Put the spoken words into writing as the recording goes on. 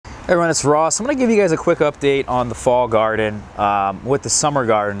Everyone, it's Ross. I'm going to give you guys a quick update on the fall garden, what the summer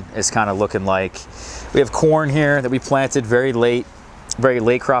garden is kind of looking like. We have corn here that we planted very late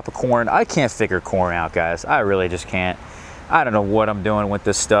crop of corn. I can't figure corn out, guys. I really just can't. I don't know what I'm doing with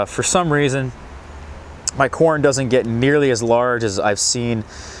this stuff. For some reason, my corn doesn't get nearly as large as I've seen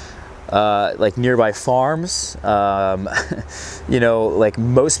like nearby farms. You know, like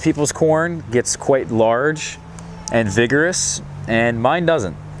most people's corn gets quite large and vigorous, and mine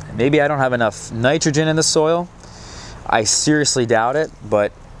doesn't. Maybe I don't have enough nitrogen in the soil. I seriously doubt it,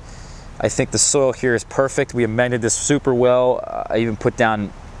 but I think the soil here is perfect. We amended this super well. I even put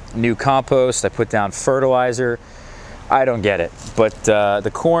down new compost. I put down fertilizer. I don't get it, but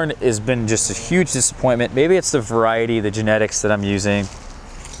the corn has been just a huge disappointment. Maybe it's the variety, the genetics that I'm using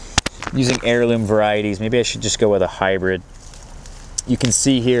heirloom varieties. Maybe I should just go with a hybrid. You can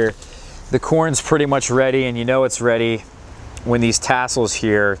see here, the corn's pretty much ready, and you know it's ready when these tassels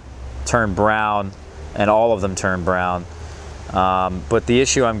here turn brown, and all of them turn brown. But the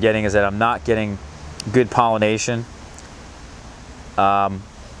issue I'm getting is that I'm not getting good pollination.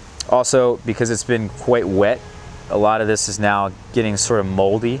 Also, because it's been quite wet, a lot of this is now getting sort of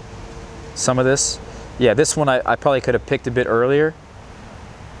moldy. Some of this. Yeah, this one I probably could have picked a bit earlier,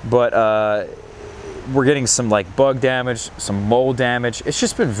 but we're getting some like bug damage, some mold damage. It's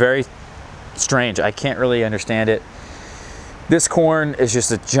just been very strange. I can't really understand it. This corn is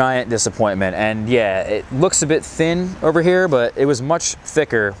just a giant disappointment, and yeah, it looks a bit thin over here, but it was much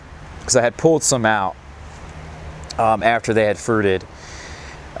thicker because I had pulled some out after they had fruited.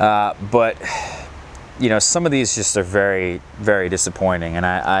 But you know, some of these just are very, very disappointing,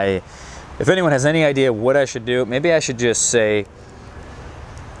 and if anyone has any idea what I should do, maybe I should just say,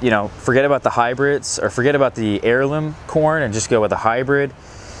 you know, forget about the hybrids or forget about the heirloom corn and just go with a hybrid.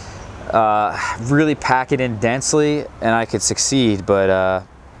 Really pack it in densely and I could succeed, but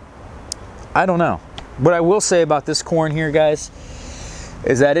I don't know. What I will say about this corn here, guys,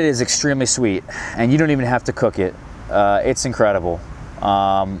 is that it is extremely sweet, and you don't even have to cook it. It's incredible.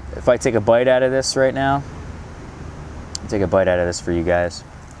 If I take a bite out of this right now, I'll take a bite out of this for you guys.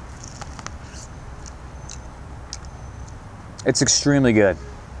 It's extremely good.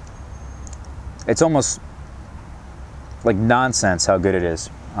 It's almost like nonsense how good it is.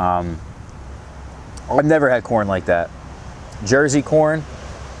 I've never had corn like that. Jersey corn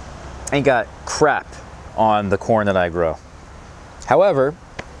ain't got crap on the corn that I grow. However,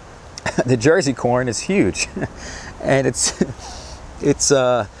 the Jersey corn is huge, and it's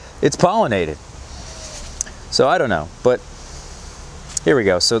pollinated. So I don't know, but here we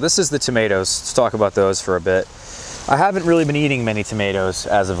go. So this is the tomatoes. Let's talk about those for a bit. I haven't really been eating many tomatoes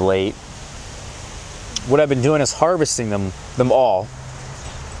as of late. What I've been doing is harvesting them all,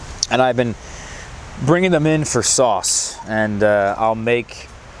 and I've been bringing them in for sauce, and I'll make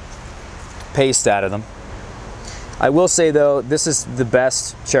paste out of them. I will say though, this is the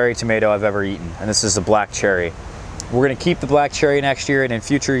best cherry tomato I've ever eaten, and this is a black cherry. We're gonna keep the black cherry next year, and in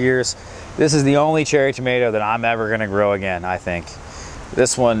future years, this is the only cherry tomato that I'm ever gonna grow again, I think.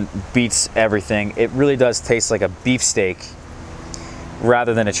 This one beats everything. It really does taste like a beefsteak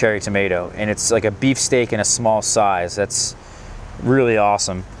rather than a cherry tomato, and it's like a beefsteak in a small size. That's really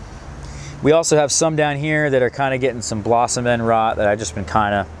awesome. We also have some down here that are kind of getting some blossom end rot that I've just been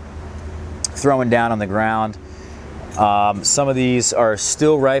kind of throwing down on the ground. Some of these are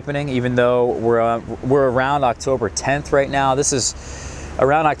still ripening, even though we're around October 10th right now. This is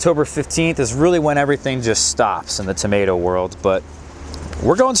around October 15th is really when everything just stops in the tomato world, but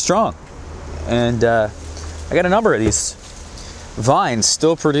we're going strong. And I got a number of these vines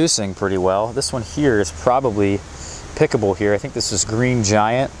still producing pretty well. This one here is probably pickable here. I think this is Green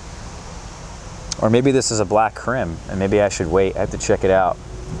Giant, or maybe this is a Black Crim, and maybe I should wait. I have to check it out.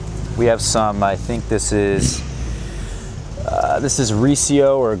 We have some, I think this is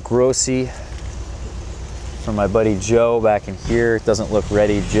Ricio or Grossi from my buddy Joe back in here. It doesn't look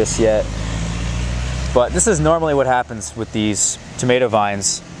ready just yet. But this is normally what happens with these tomato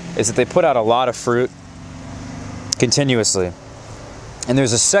vines, is that they put out a lot of fruit continuously. And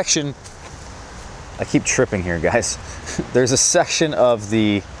there's a section, I keep tripping here, guys. There's a section of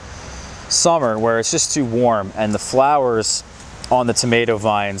the summer where it's just too warm, and the flowers on the tomato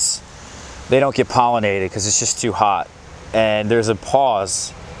vines, they don't get pollinated because it's just too hot. And there's a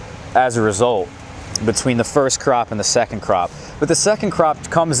pause as a result between the first crop and the second crop. But the second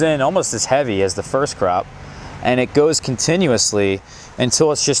crop comes in almost as heavy as the first crop, and it goes continuously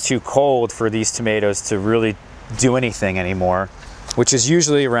until it's just too cold for these tomatoes to really do anything anymore, which is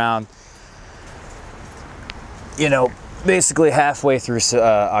usually around, you know, basically halfway through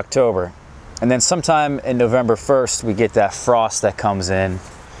October. And then sometime in November 1st, we get that frost that comes in,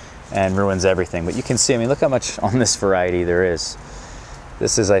 and ruins everything. But you can see, I mean, look how much on this variety there is.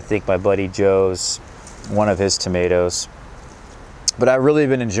 This is, I think, my buddy Joe's, one of his tomatoes. But I've really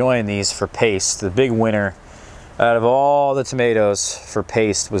been enjoying these for paste. The big winner out of all the tomatoes for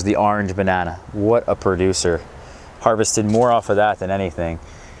paste was the orange banana. What a producer. Harvested more off of that than anything.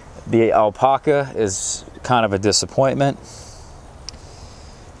 The alpaca is kind of a disappointment.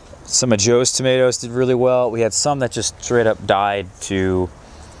 Some of Joe's tomatoes did really well. We had some that just straight up died to,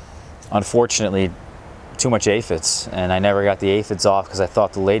 unfortunately, too much aphids, and I never got the aphids off because I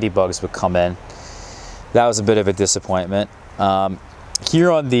thought the ladybugs would come in. That was a bit of a disappointment.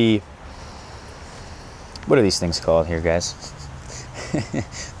 Here on the, what are these things called here, guys?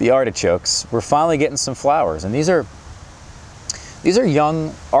 The artichokes. We're finally getting some flowers, and these are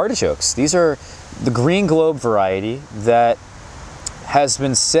young artichokes. These are the green globe variety that has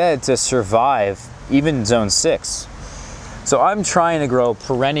been said to survive even zone 6. So I'm trying to grow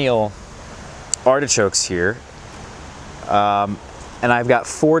perennial artichokes here, and I've got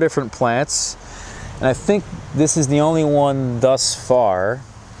 4 different plants, and I think this is the only one thus far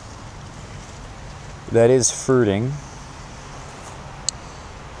that is fruiting.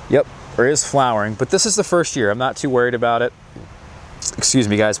 Yep, or is flowering, but this is the first year. I'm not too worried about it. Excuse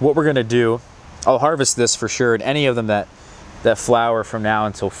me, guys. What we're gonna do, I'll harvest this for sure, and any of them that flower from now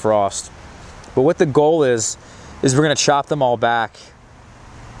until frost. But what the goal is we're gonna chop them all back.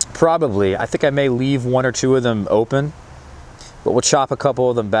 Probably, I think I may leave 1 or 2 of them open, but we'll chop a couple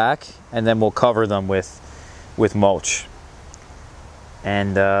of them back, and then we'll cover them with mulch.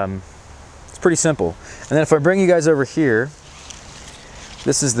 And it's pretty simple. And then if I bring you guys over here,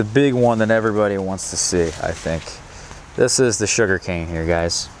 this is the big one that everybody wants to see, I think. This is the sugarcane here,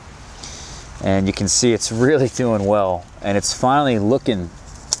 guys. And you can see it's really doing well, and it's finally looking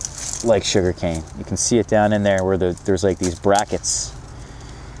like sugarcane. You can see it down in there where there's like these brackets.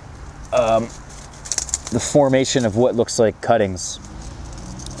 The formation of what looks like cuttings.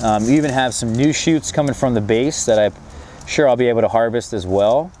 We even have some new shoots coming from the base that I'm sure I'll be able to harvest as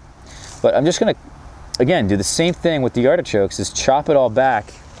well. But I'm just gonna, again, do the same thing with the artichokes, is chop it all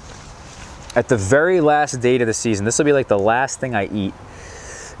back at the very last date of the season. This will be like the last thing I eat.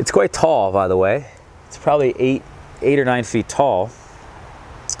 It's quite tall, by the way. It's probably 8 or 9 feet tall.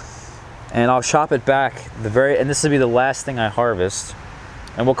 And I'll chop it back and this will be the last thing I harvest,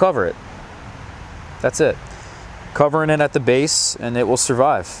 and we'll cover it. That's it. Covering it at the base, and it will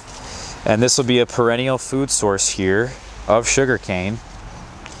survive. And this will be a perennial food source here of sugarcane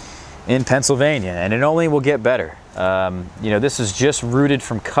in Pennsylvania, and it only will get better. You know, this is just rooted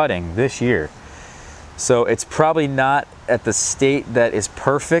from cutting this year. So it's probably not at the state that is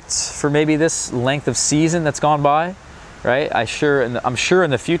perfect for maybe this length of season that's gone by, right? I'm sure in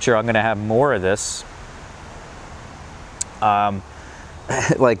the future I'm gonna have more of this.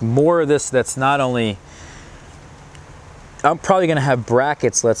 Like more of this that's not only, I'm probably gonna have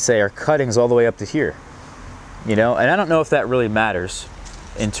brackets, let's say, or cuttings all the way up to here, you know? And I don't know if that really matters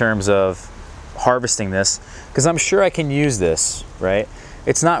in terms of harvesting this, because I'm sure I can use this, right?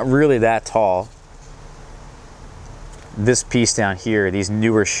 It's not really that tall, this piece down here, these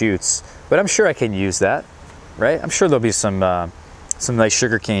newer shoots, but I'm sure I can use that, right? I'm sure there'll be some nice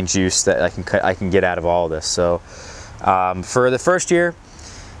sugarcane juice that I can get out of all of this. So for the first year,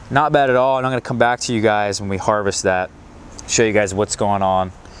 not bad at all, and I'm gonna come back to you guys when we harvest that, show you guys what's going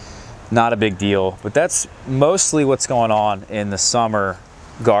on. Not a big deal, but that's mostly what's going on in the summer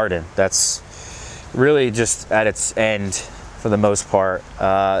garden. That's really just at its end for the most part.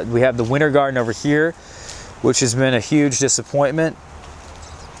 We have the winter garden over here, which has been a huge disappointment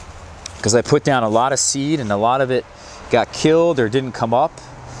because I put down a lot of seed and a lot of it got killed or didn't come up.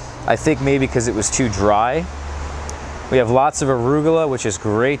 I think maybe because it was too dry. We have lots of arugula, which is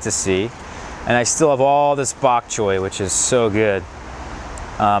great to see. And I still have all this bok choy, which is so good,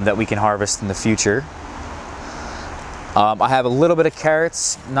 that we can harvest in the future. I have a little bit of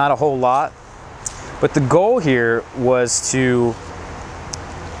carrots, not a whole lot. But the goal here was to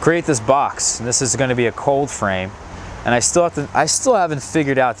create this box, and this is going to be a cold frame. And I still haven't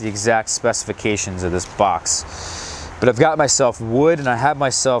figured out the exact specifications of this box. But I've got myself wood, and I have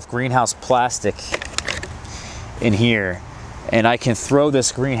myself greenhouse plastic in here, and I can throw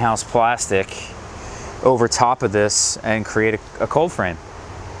this greenhouse plastic over top of this and create a cold frame.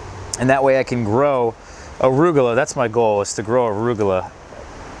 And that way I can grow arugula. That's my goal, is to grow arugula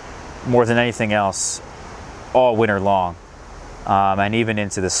more than anything else all winter long, and even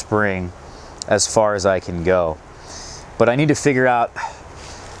into the spring as far as I can go. But I need to figure out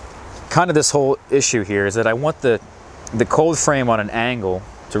kind of this whole issue here, is that I want the cold frame on an angle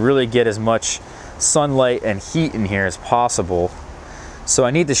to really get as much sunlight and heat in here as possible, So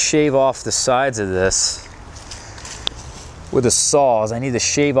I need to shave off the sides of this with the saws. I need to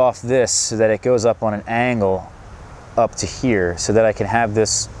shave off this so that it goes up on an angle up to here, so that I can have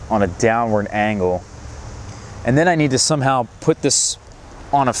this on a downward angle. And then I need to somehow put this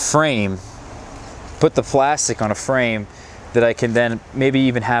on a frame, put the plastic on a frame that I can then maybe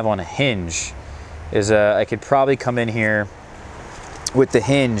even have on a hinge. I could probably come in here with the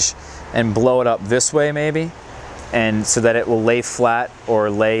hinge and blow it up this way maybe, and so that it will lay flat or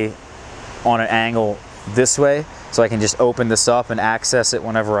lay on an angle this way, so I can just open this up and access it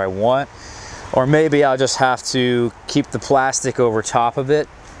whenever I want. Or maybe I'll just have to keep the plastic over top of it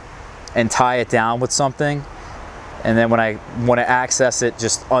and tie it down with something, and then when I want to access it,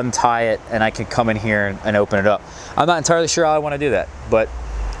 just untie it and I can come in here and open it up. I'm not entirely sure how I want to do that, but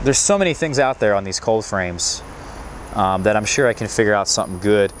there's so many things out there on these cold frames that I'm sure I can figure out something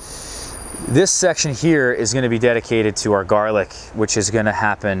good. This section here is going to be dedicated to our garlic, which is going to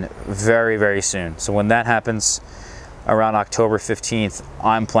happen very, very soon. So when that happens around October 15th,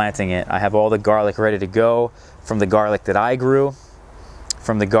 I'm planting it. I have all the garlic ready to go, from the garlic that I grew,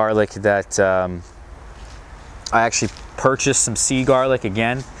 from the garlic that I actually purchased some seed garlic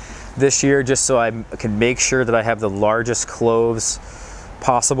again this year, just so I can make sure that I have the largest cloves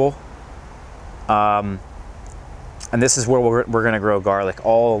possible. And this is where we're going to grow garlic,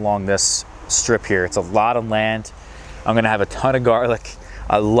 all along this strip here. It's a lot of land. I'm going to have a ton of garlic.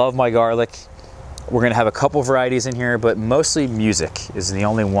 I love my garlic. We're going to have a couple varieties in here, but mostly music is the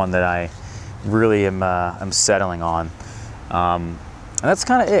only one that I really am settling on. And that's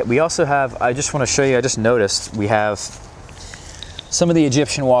kind of it. We also have, I just want to show you, I just noticed we have some of the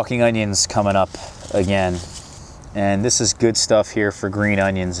Egyptian walking onions coming up again. And this is good stuff here for green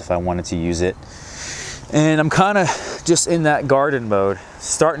onions if I wanted to use it. And I'm kind of just in that garden mode,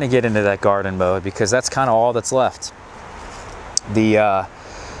 starting to get into that garden mode, because that's kind of all that's left. The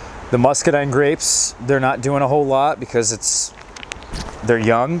muscadine grapes, they're not doing a whole lot because they're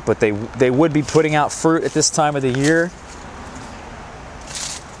young, but they would be putting out fruit at this time of the year.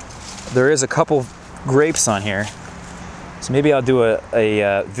 There is a couple grapes on here, so maybe I'll do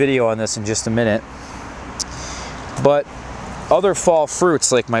a video on this in just a minute. But other fall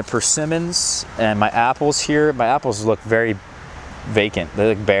fruits like my persimmons and my apples here, my apples look very vacant.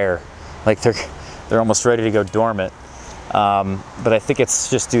 They look bare, like they're almost ready to go dormant. But I think it's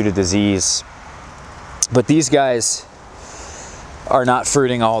just due to disease. But these guys are not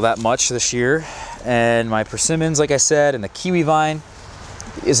fruiting all that much this year. And my persimmons, like I said, and the kiwi vine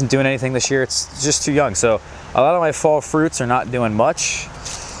isn't doing anything this year. It's just too young. So a lot of my fall fruits are not doing much.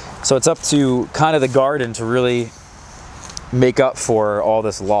 So it's up to kind of the garden to really make up for all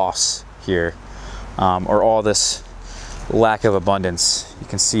this loss here, or all this lack of abundance. You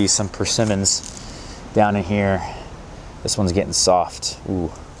can see some persimmons down in here. This one's getting soft.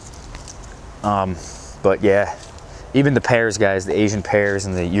 Ooh. But yeah, even the pears, guys, the Asian pears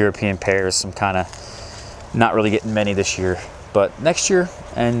and the European pears, I'm kind of not really getting many this year. But next year,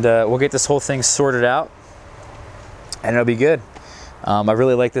 and we'll get this whole thing sorted out, and it'll be good. I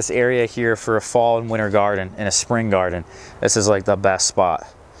really like this area here for a fall and winter garden and a spring garden. This is like the best spot.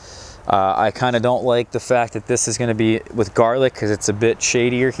 I kind of don't like the fact that this is going to be with garlic because it's a bit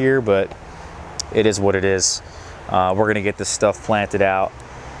shadier here, but it is what it is. We're going to get this stuff planted out,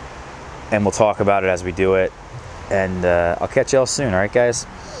 and we'll talk about it as we do it. And I'll catch y'all soon. All right, guys?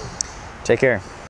 Take care.